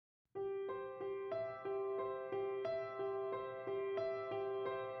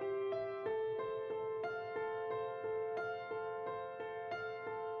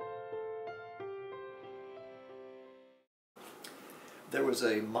There was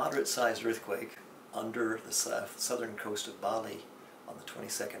a moderate-sized earthquake under the southern coast of Bali on the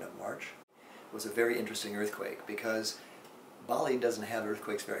 22nd of March. It was a very interesting earthquake because Bali doesn't have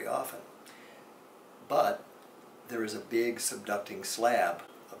earthquakes very often, but there is a big subducting slab,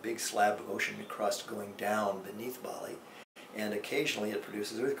 a big slab of ocean crust going down beneath Bali, and occasionally it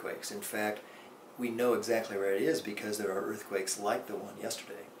produces earthquakes. In fact, we know exactly where it is because there are earthquakes like the one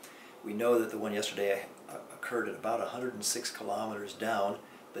yesterday. We know that the one yesterday occurred at about 106 kilometers down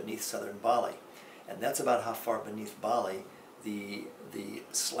beneath southern Bali. And that's about how far beneath Bali the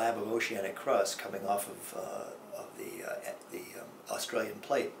slab of oceanic crust coming off of the Australian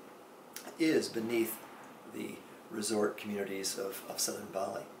plate is beneath the resort communities of southern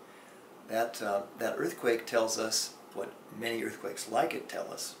Bali. That earthquake tells us what many earthquakes like it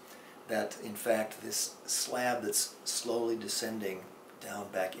tell us, that in fact this slab that's slowly descending down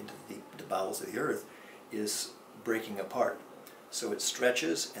back into the bowels of the earth is breaking apart. So it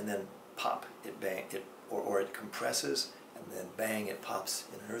stretches and then pop, or it compresses and then bang, it pops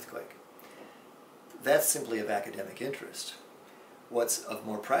in an earthquake. That's simply of academic interest. What's of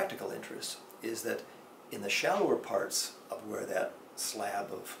more practical interest is that in the shallower parts of where that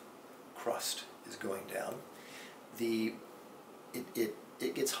slab of crust is going down, it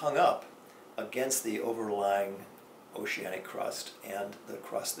gets hung up against the overlying oceanic crust and the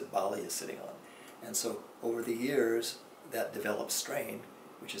crust that Bali is sitting on. And so over the years that develops strain,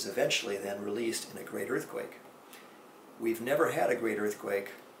 which is eventually then released in a great earthquake. We've never had a great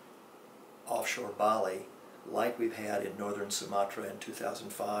earthquake offshore Bali like we've had in northern Sumatra in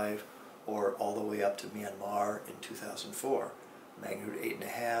 2005 or all the way up to Myanmar in 2004, magnitude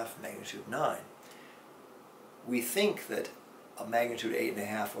 8.5, magnitude 9. We think that a magnitude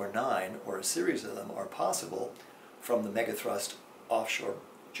 8.5 or 9, or a series of them, are possible from the megathrust offshore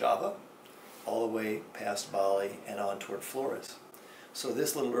Java all the way past Bali and on toward Flores. So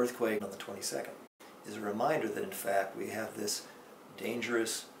this little earthquake on the 22nd is a reminder that in fact we have this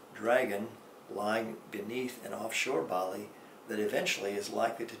dangerous dragon lying beneath and offshore Bali that eventually is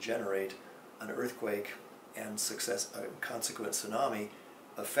likely to generate an earthquake and a consequent tsunami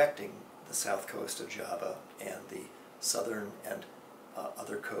affecting the south coast of Java and the southern and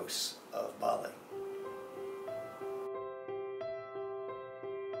other coasts of Bali.